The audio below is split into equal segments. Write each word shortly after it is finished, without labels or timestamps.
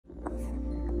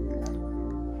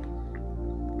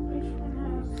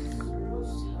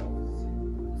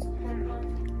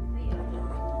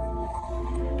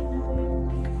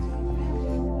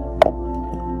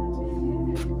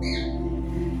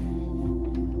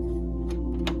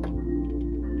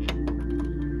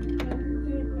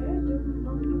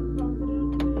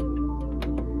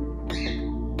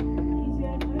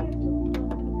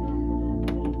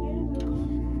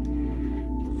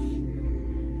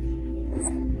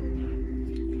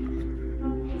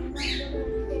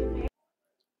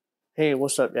Hey,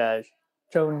 what's up guys?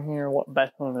 Toni here, welcome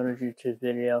back to another YouTube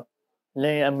video.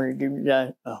 Today I'm going to give you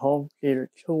guys a home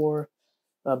theater tour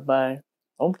of my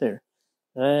home theater.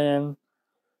 And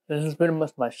this is pretty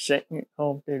much my second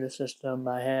home theater system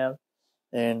I have.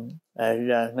 And as you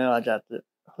guys know, I got the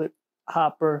Klipsch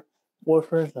Hopper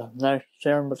woofers, a nice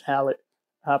metallic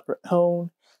Hopper tone.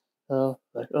 So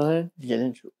let's go ahead and get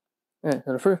into it. Alright,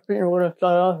 so the first speaker we're going to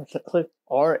start off is the Klipsch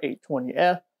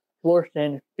R-820F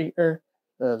Floorstanding speaker.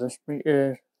 The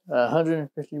speaker is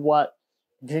 150 watt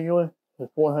continuous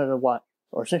with 400 watts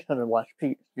or 600 watts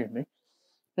peak,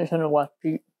 600 watts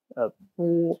peak of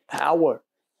full power.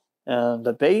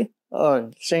 The bass are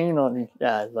insane on these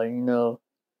guys, the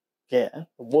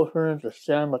woofers,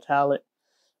 the metallic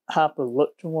Hopper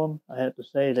look to them. I have to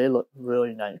say they look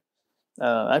really nice.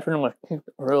 I pretty much keep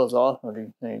the grills off of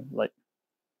these things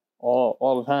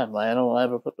all the time. I don't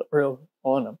ever put the grills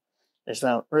on them. They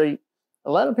sound great. A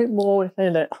lot of people always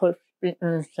say that Klipsch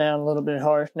speakers sound a little bit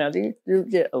harsh. Now these do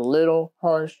get a little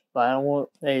harsh, but I won't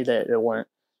say that they're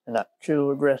not too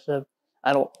aggressive.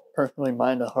 I don't personally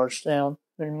mind the harsh sound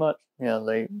pretty much.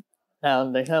 They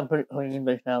sound pretty clean.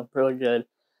 They sound really good.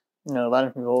 A lot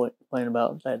of people always complain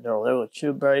about that they're a little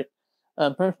too bright.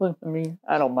 Personally, for me,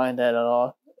 I don't mind that at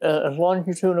all. As long as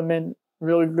you tune them in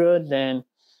really good, then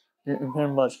you can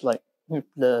pretty much keep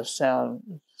the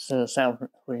sound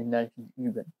pretty nice and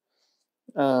even.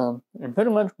 And pretty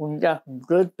much when you got some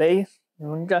good bass, in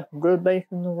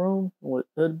the room with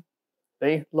good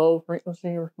bass low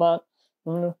frequency response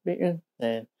from the speakers,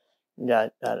 then you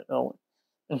got it going.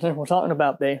 And since we're talking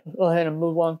about bass, let's go ahead and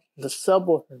move on to the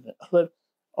subwoofer, the Klipsch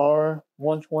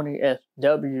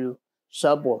R-120SW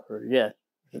subwoofer. Yes,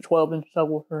 it's a 12-inch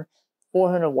subwoofer,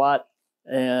 400 watts,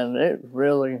 and it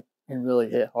really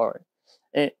hit hard.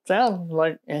 It sounds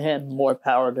like it had more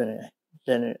power than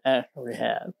it actually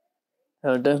has.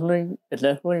 So it definitely hits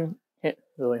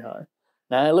really hard.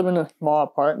 Now I live in a small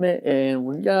apartment, and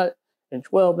we got a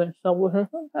 12-inch subwoofer.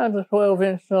 Sometimes a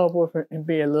 12-inch subwoofer can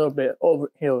be a little bit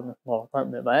overkill in a small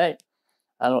apartment, but hey,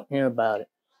 I don't care about it.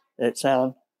 It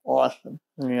sounds awesome.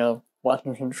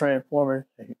 Watching some Transformers,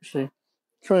 as you can see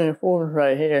Transformers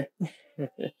right here.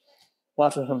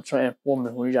 Watching some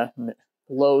Transformers, we got some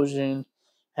explosions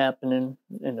happening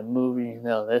in the movie.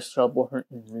 This subwoofer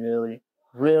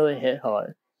really hit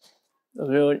hard.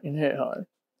 Really hit hard.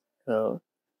 So,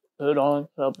 good on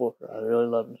subwoofer. I really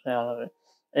love the sound of it.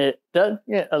 It does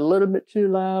get a little bit too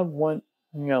loud when,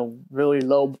 really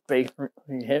low bass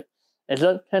frequency hit. It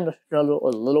does tend to struggle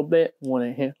a little bit when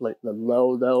it hits the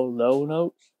low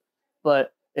notes,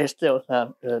 but it still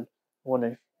sounds good when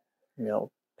it's,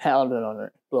 pounded on an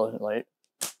explosion. It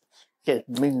gets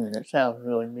mean. It sounds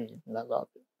really mean, and I love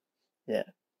it. Yeah.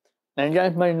 Now, you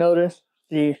guys might notice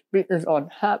the speakers on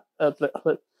top of the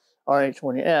Klipsch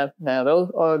R-820F. Now,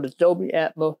 those are the Dolby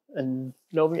Atmos and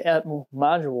Dolby Atmos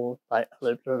modules by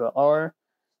Klipsch. They're the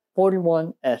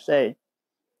R41SA.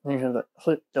 These are the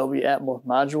Klipsch Dolby Atmos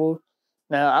modules.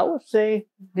 Now, I would say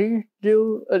these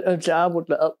do a job with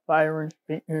the up-firing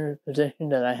speaker position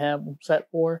that I have them set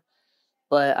for.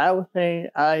 But I would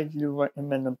say I do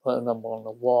recommend them putting them on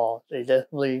the wall. They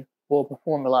definitely will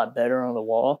perform a lot better on the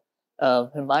wall.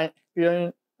 In my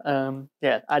experience, I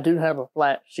do have a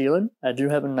flat ceiling. I do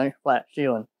have a nice flat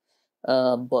ceiling.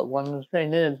 But one of the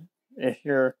things is, if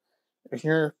you're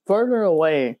further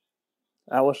away,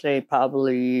 I would say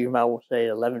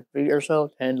 11 feet or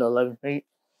so, 10 to 11 feet.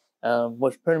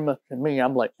 Which pretty much to me,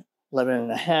 I'm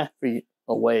 11.5 feet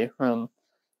away from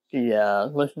the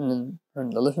listening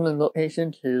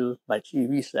location to my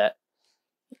TV set.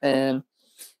 And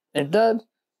it does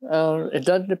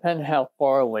depend how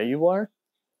far away you are.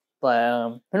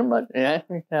 But pretty much it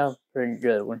actually sounds pretty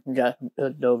good when you got some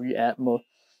good Dolby Atmos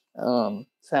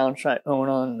soundtrack going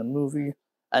on in the movie.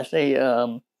 I say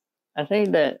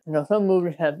that some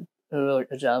movies have a really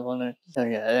good job on it. So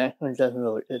yeah, it actually does a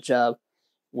really good job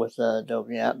with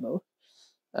Dolby Atmos.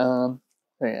 So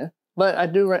yeah. But I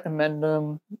do recommend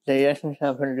them. They actually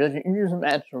sound pretty good. You can use them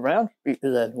as surround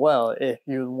speakers as well if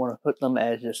you want to put them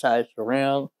as your side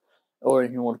surround, or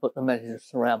if you want to put them as your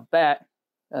surround back.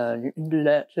 You can do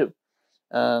that too.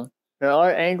 There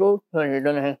are angles, so you're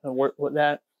going to have to work with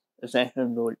that. It's actually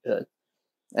really good.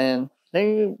 And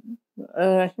I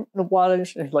think the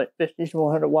wattage is 50 to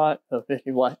 100 watts, so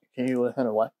 50 watts to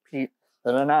 100 watts peak.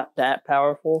 So they're not that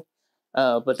powerful,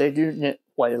 but they do get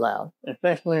quite loud,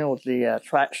 especially with the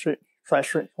track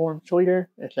transform tweeter.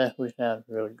 It definitely sounds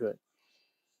really good.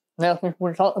 Now, since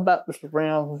we're talking about the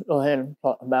surround, let's go ahead and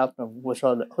talk about them, which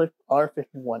are the Klipsch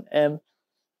R51M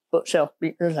bookshelf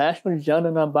speakers. I actually done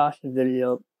an unboxing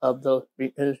video of those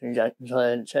speakers, and you guys can go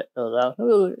ahead and check those out.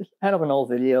 It's kind of an old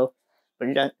video, but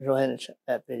you guys go ahead and check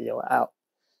that video out.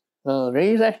 So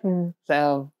these actually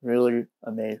sound really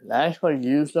amazing. I actually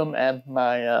use them as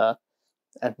my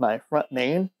front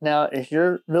main. Now, if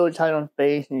you're really tight on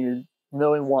space and you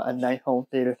really want a nice home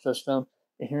theater system,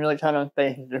 if you're really tight on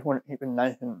space and just want to keep it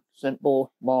nice and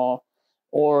simple, small,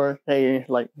 or say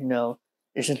like, you know,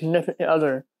 if your significant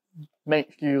other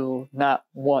makes you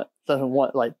doesn't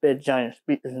want like big giant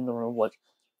speakers in the room, which,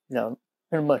 you know,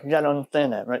 pretty much you gotta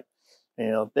understand that, right? You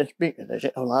know, big speakers, they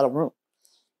take a lot of room.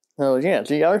 So yeah,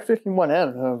 the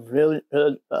R51M are really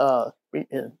good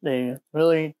speakers. They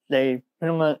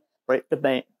pretty much break the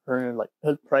bank for like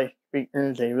good price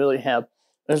speakers. They really have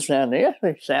good sound. They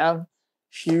actually sound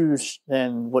huge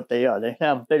than what they are. They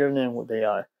sound bigger than what they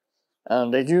are.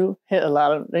 They do hit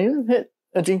a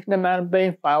decent amount of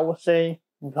bass, but I would say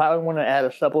you probably want to add a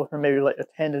subwoofer, maybe like a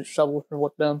 10-inch subwoofer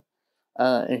with them.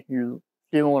 If you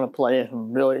do want to play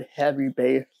some really heavy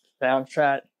bass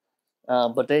soundtrack.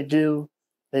 But they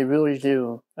really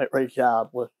do a great job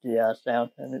with the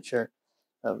sound signature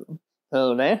of them.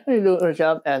 So they actually do a good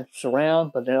job as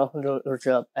surround, but they also do a good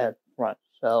job as front.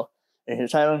 So if you're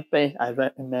tight on space, I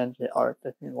recommend the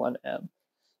R51M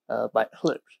by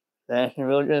Klipsch. They're actually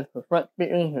really good for front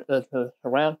speakers, good for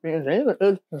surround speakers, and even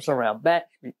good for surround back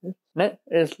speakers. Next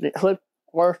is the Klipsch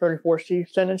R-34C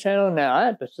Center channel. Now, I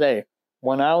have to say,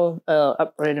 when I was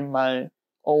upgrading my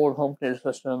old home theater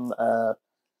system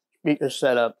speaker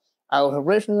setup, I was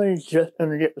originally just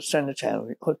going to get the center channel,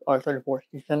 the Klipsch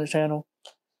R-34C Center channel,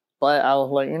 but I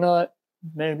was like, you know what,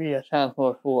 maybe it's time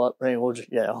for a full upgrade, we'll just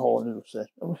get a whole new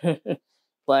system.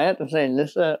 But I have to say,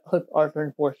 this Klipsch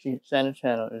R-34C Center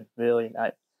channel is really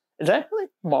nice. It's actually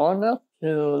small enough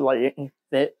to, like, it can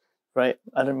fit right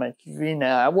under my TV.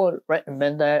 Now, I would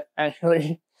recommend that,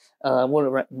 actually. I would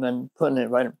recommend putting it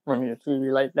right in front of your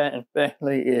TV like that,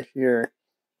 especially if your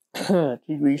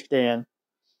TV stand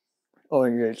or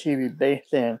your TV base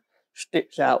stand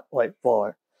sticks out quite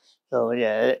far. So,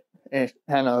 yeah, it's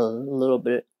kind of a little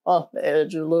bit off the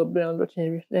edge, a little bit on the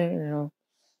TV stand, you know.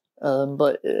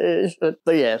 But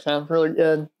yeah, it sounds really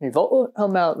good. The vocal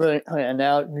come out really clear.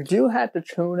 Now, you do have to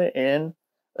tune it in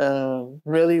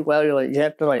really well. You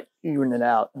have to like even it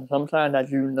out. And sometimes, as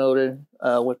you noted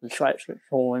with the tri-switch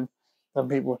horn, some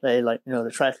people say like, you know, the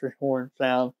tri-switch horn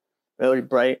sounds really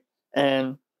bright,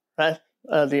 and that's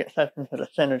the exception to the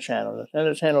center channel. The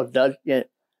center channel does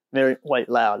get very quite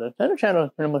loud. The center channel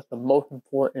is pretty much the most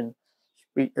important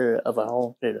speaker of a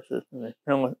home theater system. It's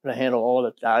pretty much to handle all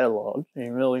the dialogue. So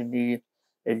you really need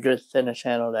a good center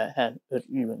channel that has good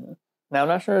evenness. Now, I'm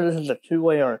not sure if this is a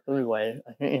 2-way or a 3-way.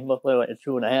 I think it's mostly like a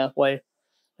 2.5-way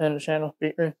center channel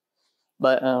speaker.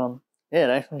 But yeah, it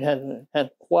actually has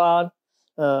quad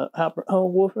hopper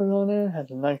woofers on there. It has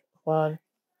a nice quad,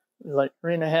 like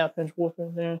 3.5-inch woofer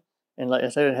in there. And like I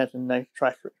said, it has a nice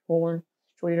tri-switch horn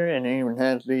tweeter, and it even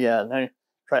has the nice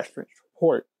tri-switch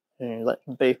support. And you let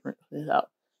some bass frequencies out.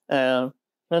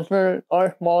 Since they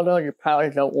are small though, you probably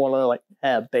don't want to like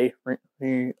have bass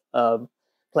frequency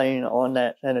playing on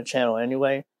that center channel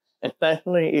anyway.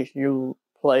 Especially if you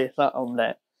play something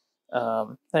that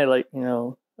say like, you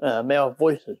know, male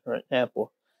voices, for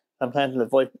example. Sometimes the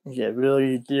voice can get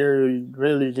really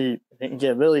deep. It can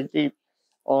get really deep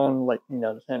on like, you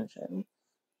know, the center channel.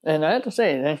 And I have to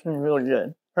say, it's actually really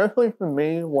good. Personally, for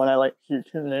me, when I like to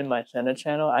tune in my center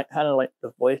channel, I kind of like the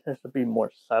voices to be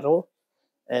more subtle,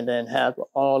 and then have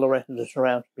all the rest of the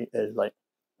surround speakers like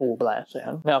full blast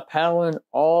sound. Now, powering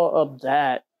all of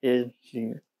that is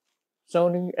the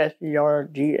Sony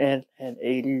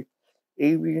STR-DN1080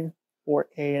 AV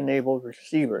 4K enabled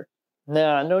receiver.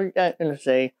 Now, I know you guys are gonna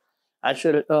say I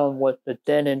should have gone with the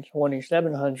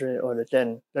DN2700 or the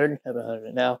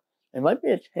DN3700. Now, there might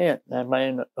be a chance that I might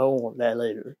end up going with that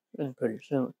later, pretty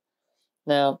soon.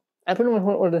 Now, I pretty much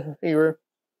went with the receiver.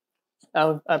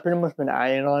 I've pretty much been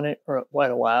eyeing on it for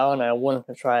quite a while, and I wanted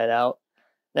to try it out.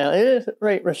 Now, it is a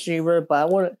great receiver, but I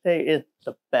wouldn't say it's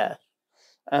the best.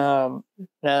 Now,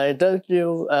 it does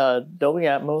do Dolby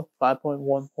Atmos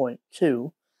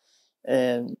 5.1.2,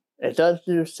 and it does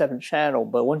do 7-channel,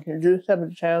 but when you do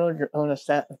 7-channel, you're going to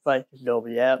sacrifice the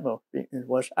Dolby Atmos speakers,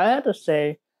 which I have to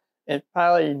say, it's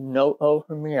probably no-go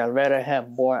for me. I'd rather have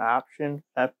more options.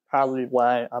 That's probably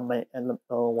why I might end up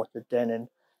going with the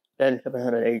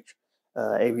DN700H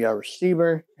AVR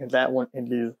receiver, and that one can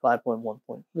do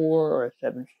 5.1.4 or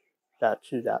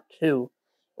 7.2.2,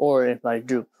 or if I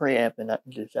do preamp, then I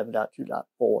can do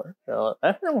 7.2.4. So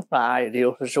that's not my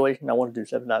ideal situation. I want to do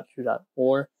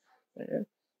 7.2.4.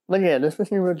 But yeah, this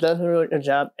receiver does a really good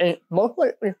job, and it's most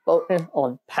likely focused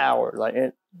on power. Like,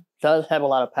 it does have a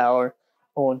lot of power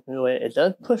going through it. It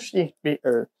does push the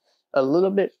speaker a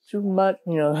little bit too much,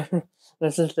 you know.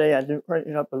 Let's just say I do crank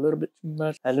it up a little bit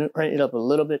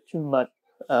too much.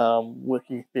 With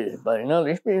these speakers. But you know,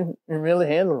 these speakers can really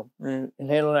handle them. And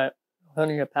handle that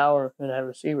honey of power in that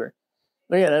receiver.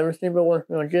 But yeah, that receiver works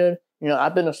really good. You know,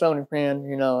 I've been a Sony fan.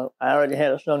 You know, I already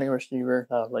had a Sony receiver.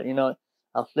 So I was like, you know what,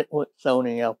 I'll stick with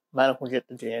Sony. I might as well get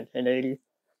the DN1080.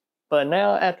 But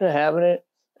now after having it,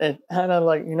 it's kind of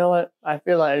like, you know what, I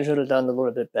feel like I should have done a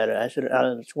little bit better. I should have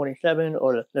added the 27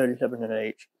 or the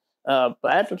 37inch.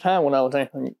 But at the time when I was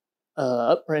actually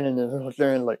upgrading this was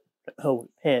during like the whole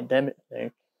pandemic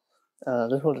thing.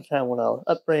 This was the time when I was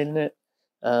upgrading it.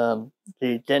 The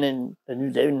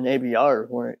new Denon ABRs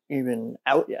weren't even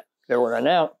out yet. They weren't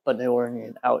out, but they weren't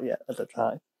even out yet at the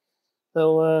time.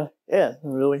 So, yeah,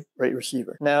 really great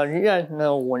receiver. Now, you guys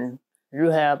know when you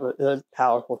have a good,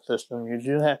 powerful system, you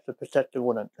do have to protect it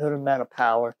with a good amount of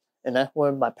power, and that's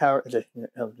where my power addition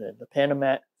comes in. The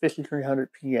Panamax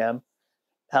M5300-PM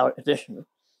power addition.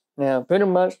 Now, pretty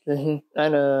much, this is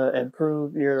kind of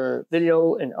improve your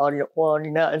video and audio quality.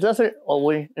 Now, it doesn't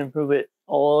always improve it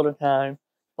all the time,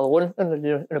 but what it's going to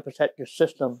do is going to protect your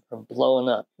system from blowing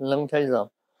up. And let me tell you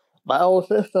something. My old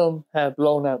system had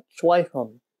blown up twice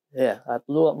on me. Yeah, I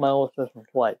blew up my old system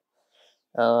twice.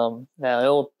 Now, it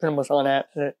was pretty much on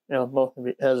accident, you know, mostly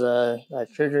because I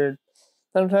triggered.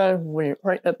 Sometimes when you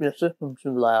crank up your system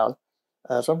too loud,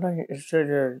 sometimes you can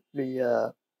trigger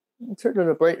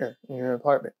the breaker in your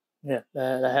apartment. Yeah,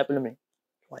 that happened to me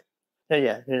twice. So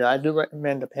yeah, you know, I do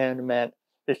recommend the Panamax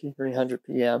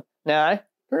M5300-PM. Now, I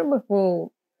pretty much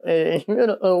will, if you're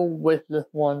gonna go with this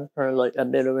one for like a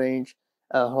mid-range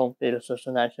home theater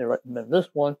system, I actually recommend this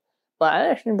one. But I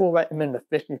actually will recommend the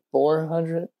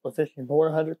 5400 or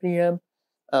 5400 PM,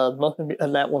 mostly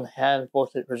because that one has voice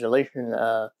visualization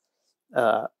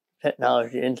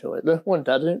technology into it. This one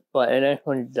doesn't, but it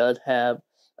actually does have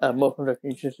most of the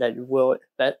features that you will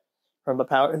expect from a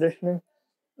power conditioner.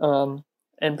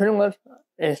 And pretty much,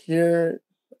 if you're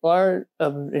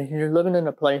living in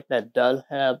a place that does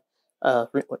have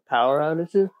frequent power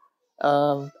outages,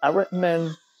 I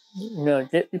recommend, you know,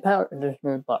 get the power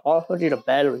conditioner, but also get a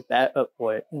battery backup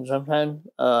for it. And sometimes,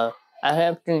 I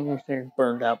have seen these things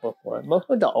burned out before. Most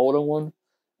of the older ones,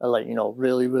 are like, you know,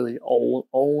 really, really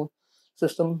old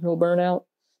systems will burn out.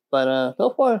 But, so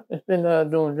far, it's been,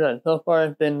 doing good. So far,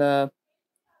 it's been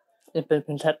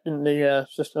protecting the,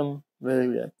 system really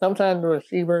good. Sometimes the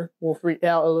receiver will freak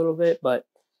out a little bit, but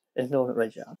it's doing a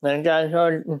great job. Now, guys,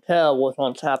 already can tell what's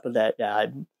on top of that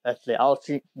guide. That's the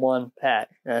Alt-Sync 1 patch.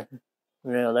 You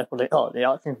know, that's what they call it, the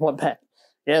Alt-Sync 1 patch.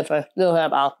 Yes, I still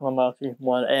have Optimum Alt-Sync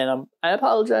 1, and I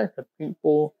apologize to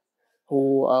people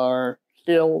who are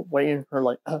still waiting for,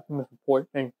 like, customer support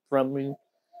things from me.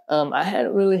 I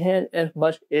hadn't really had as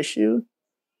much issue.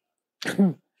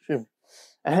 Excuse me.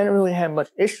 I hadn't really had much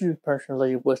issues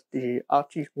personally with the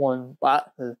Alt-Sync 1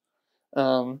 boxes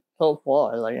so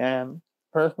far. Like,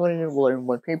 personally,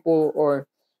 when people are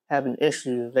having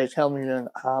issues, they tell me in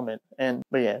the comments.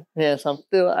 But yeah, so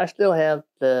I still have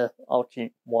the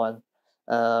Alt-Sync 1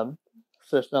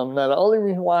 system. Now, the only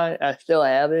reason why I still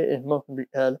have it is mostly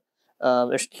because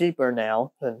it's cheaper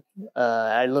now. And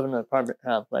I live in an apartment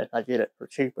complex. I get it for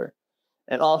cheaper.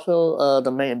 And also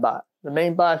the main box. The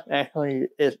main box actually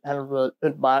is kind of a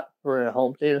good box for a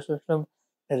home theater system,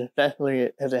 and especially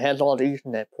as it has all the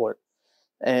Ethernet ports.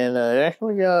 And it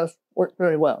actually works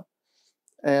very well.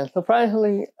 And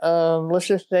surprisingly, let's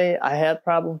just say I had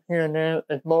problems here and there.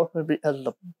 It's mostly because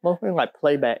of mostly my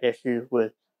playback issues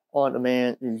with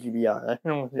on-demand and GBR. That's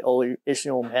the only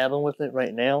issue I'm having with it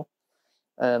right now.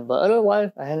 But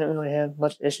otherwise, I haven't really had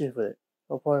much issues with it.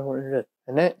 So far, what is it?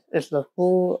 And that is the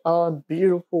full-on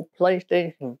beautiful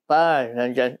PlayStation 5. Now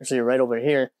you guys can see it right over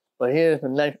here. But here's the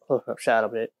next close-up shot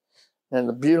of it. And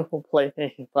the beautiful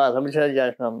PlayStation 5. Let me tell you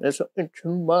guys something. It took me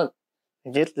 2 months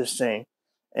to get this thing.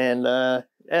 And, yeah,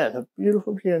 it's a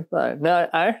beautiful PS5. Now,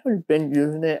 I actually been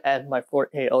using it as my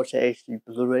 4K Ultra HD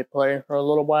Blu-ray player for a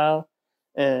little while.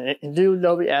 And it can do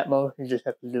Dolby Atmos. You just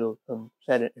have to do some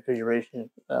setting configuration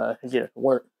to get it to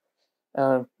work.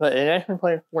 But it actually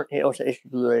plays 4K Ultra HD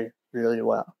Blu-ray really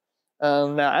well.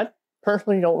 Now, I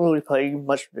personally don't really play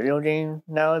much video games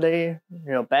nowadays.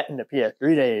 You know, back in the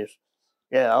PS3 days,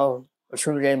 yeah, I was a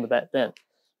true gamer back then.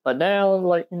 But now,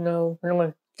 like, you know, pretty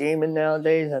much gaming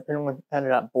nowadays, I pretty much kind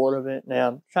of got bored of it. Now,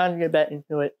 I'm trying to get back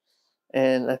into it,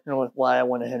 and that's pretty much why I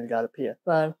went ahead and got a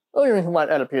PS5. The only reason why I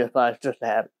got a PS5 is just to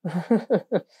have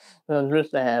it.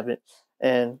 Just to have it.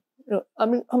 And, you know, I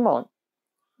mean, come on.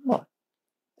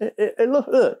 It looks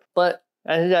good, but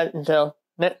as you guys can tell,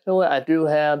 next to it, I do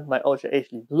have my Ultra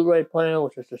HD Blu-ray player,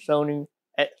 which is the Sony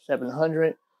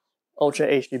X700 Ultra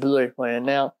HD Blu-ray player.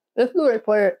 Now, this Blu-ray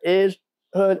player is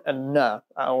good enough.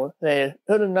 I would say it's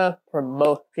good enough for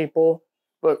most people,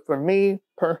 but for me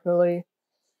personally,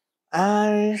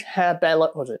 I had bad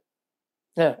luck with it.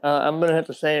 Yeah, I'm gonna have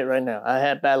to say it right now. I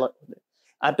had bad luck with it.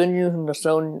 I've been using the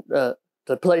Sony, the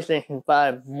PlayStation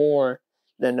 5 more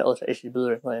than the Ultra HD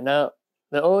Blu-ray player. Now,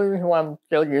 the only reason why I'm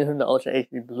still using the Ultra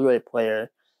HD Blu-ray player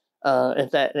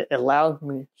is that it allows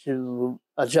me to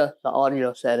adjust the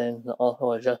audio settings and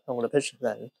also adjust some of the picture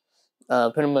settings.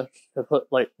 Pretty much to put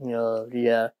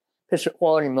the picture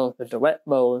quality mode to direct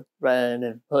mode rather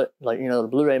than put the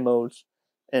Blu-ray modes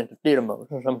into theater mode.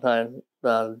 So sometimes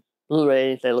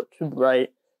Blu-rays they look too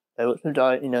bright, they look too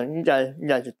dark. You guys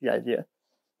get the idea.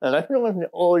 And that's pretty much the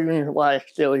only reason why I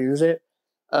still use it.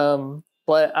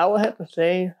 But I would have to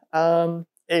say,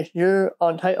 if you're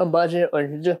on tight on budget or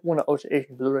you just want an Ultra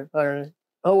HD Blu-ray player,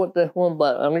 go with this one.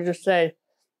 But let me just say,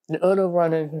 the other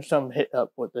run into some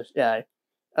hiccup with this guy.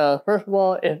 First of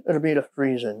all, it'll be the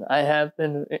freezing. I have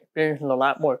been experiencing a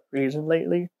lot more freezing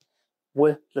lately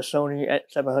with the Sony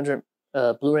A700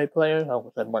 Blu-ray players. I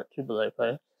almost said Mark II Blu-ray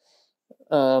player.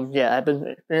 Yeah, I've been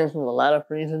experiencing a lot of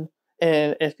freezing,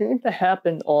 and it seems to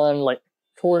happen on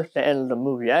towards the end of the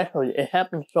movie. Actually, it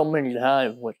happened so many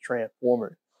times with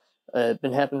Transformers. It's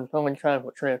been happening so many times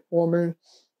with Transformers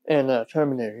and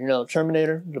Terminator.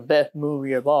 Terminator, the best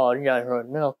movie of all. You guys already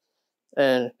know.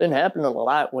 And it's been happening a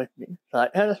lot with me. So I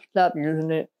kind of stopped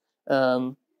using it.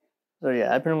 So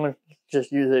yeah, I pretty much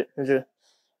just use it.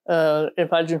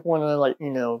 If I just want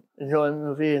to enjoy the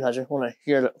movie and I just want to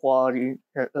hear the quality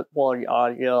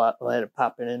audio, I'll go ahead and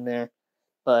pop it in there.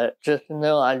 But just to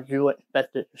know, I do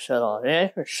expect it to shut off. It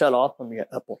actually shut off on me a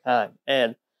couple times.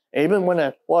 And even when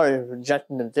as far as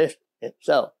rejecting the disc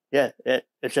itself, yeah, it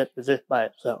ejects the disc by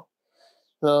itself.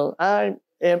 So I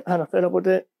am kind of fed up with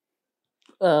it.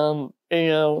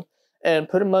 And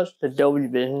pretty much the Dolby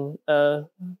Vision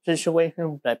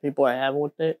situation that people are having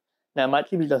with it. Now, my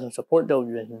TV doesn't support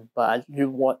Dolby Vision, but I do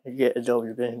want to get a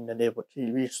Dolby Vision enabled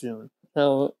TV soon.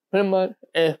 So, pretty much,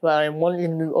 if I want to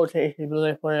get a new Ultra HD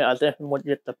Blu-ray player, I definitely want to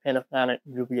get the Panasonic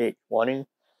UV820.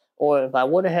 Or if I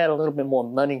would have had a little bit more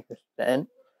money to spend,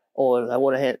 or if I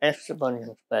would have had extra money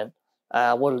to spend,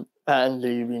 I would have gotten the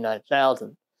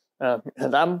UV9000.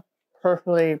 Because I'm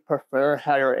personally prefer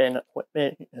higher end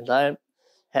equipment because I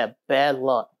have bad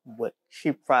luck with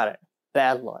cheap products.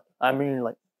 Bad luck. I mean,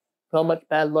 so much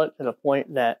bad luck to the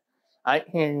point that I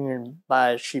can't even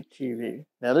buy a cheap TV.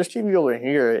 Now, this TV over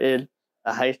here is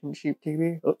a Hisense cheap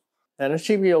TV. Oh. Now, this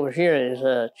TV over here is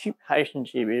a cheap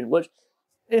Hisense TV, which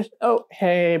is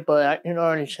okay, but I can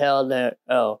already tell that,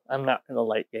 I'm not going to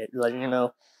like it.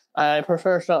 I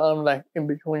prefer something in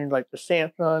between the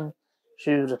Samsung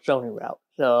to the Sony route.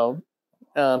 So,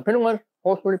 pretty much,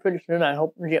 hopefully pretty soon, I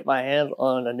hope to get my hands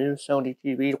on a new Sony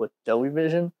TV with Dolby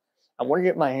Vision. I want to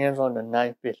get my hands on the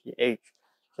 950H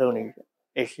Sony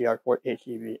STR-4K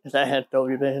TV because that has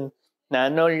Dolby Vision. Now, I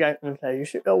know you guys can say you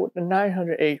should go with the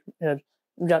 900H because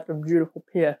you got the beautiful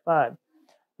PS5.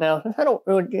 Now, since I don't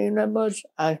really game that much,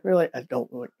 I feel like I don't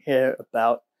really care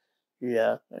about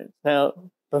now,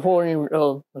 before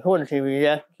the TV,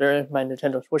 yeah, there is my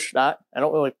Nintendo Switch stock. I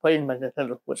don't really play my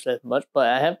Nintendo Switch as much, but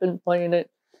I have been playing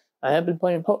it. I have been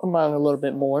playing Pokemon a little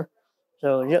bit more.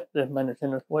 So, yep, there's my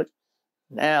Nintendo Switch.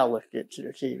 Now, let's get to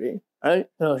the TV. Alright,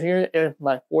 so here is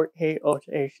my 4K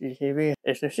Ultra HD TV.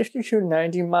 It's a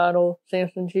 6290 model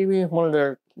Samsung TV. One of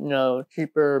their,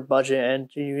 cheaper budget end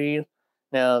TVs.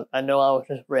 Now, I know I was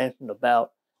just ranting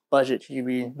about budget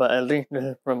TVs, but at least this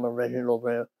is from a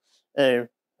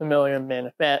familiar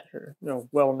manufacturer,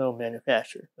 well-known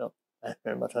manufacturer. So, that's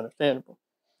very much understandable.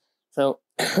 So,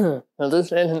 so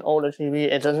this is an older TV.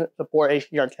 It doesn't support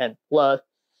HDR10 Plus.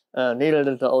 Neither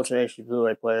does the Ultra HD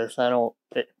Blu-ray player, so I don't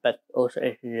expect Ultra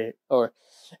HD or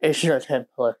HDR10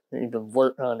 Plus to even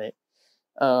work on it.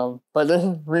 But this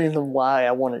is the reason why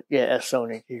I want to get a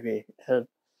Sony TV. Because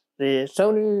the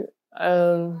Sony,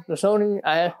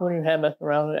 I actually have messed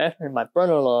around with. Actually, my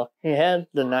brother-in-law, he has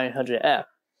the 900F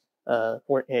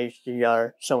 4K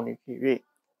HDR Sony TV.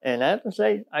 And I have to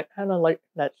say, I kind of like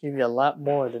that TV a lot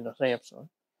more than the Samsung.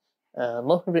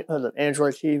 Mostly because of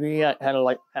Android TV, I kind of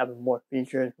like having more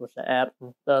features with the apps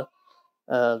and stuff.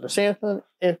 The Samsung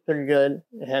is pretty good.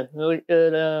 It has really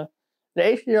good, the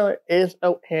HDR is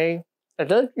okay. It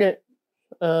does get,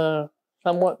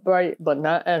 somewhat bright, but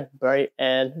not as bright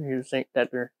as you think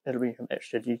that it'll be some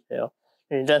extra detail.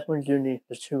 You definitely do need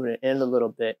to tune it in a little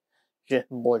bit to get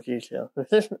more detail.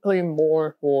 Specifically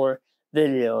more for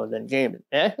video than gaming.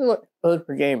 It actually looks good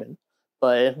for gaming,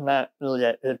 but it's not really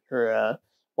that good for,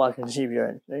 watching TV or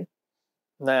anything.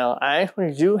 Now, I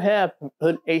actually do have a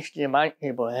good HDMI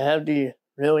cable. I have the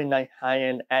really nice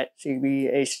high-end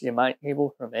RGB HDMI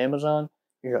cable from Amazon.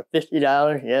 These are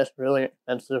 $50. Yes, really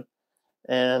expensive.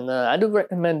 And I do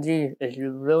recommend these if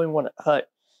you really want to cut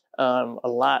a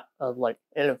lot of like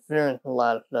interference, a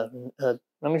lot of stuff.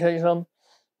 Let me tell you something.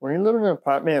 When you live in an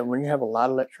apartment, when you have a lot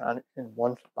of electronics in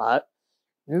one spot,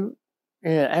 you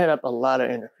add up a lot of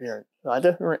interference. So I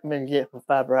definitely recommend you get from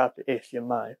fiber optic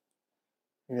HDMI.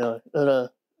 You know, it'll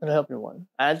help you one.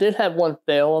 I did have one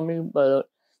fail on me, but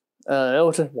it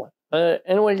was just one. But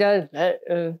anyway, guys, that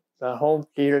is the home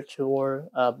theater tour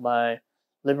of my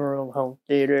living room home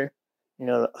theater. You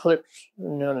know, the Klipsch,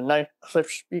 the nice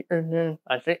Klipsch speakers in.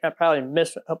 I think I probably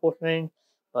missed a couple of things,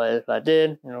 but if I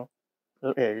did,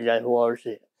 okay, you guys will already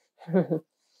see it.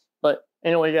 But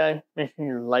anyway, guys, make sure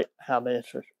you like, comment,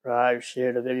 subscribe,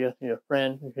 share the video to your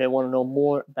friends if they want to know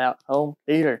more about home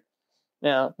theater.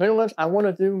 Now, pretty much, I want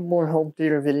to do more home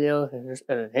theater videos. It's just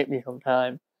going to take me some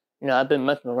time. I've been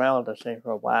messing around with this thing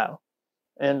for a while.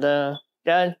 And,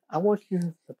 guys, I want you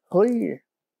to please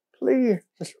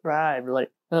subscribe.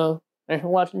 Thanks for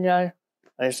watching, guys.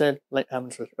 Like I said, like,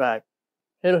 comment, subscribe.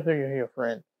 Hit a video to your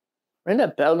friend. Ring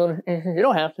that bell notification. You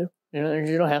don't have to.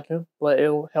 You don't have to. But it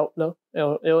will help, though.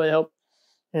 It will help.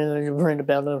 You ring the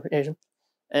bell notification.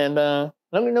 And,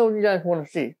 let me know what you guys want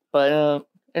to see. But,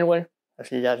 anyway, I'll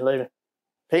see you guys later.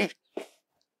 Peace.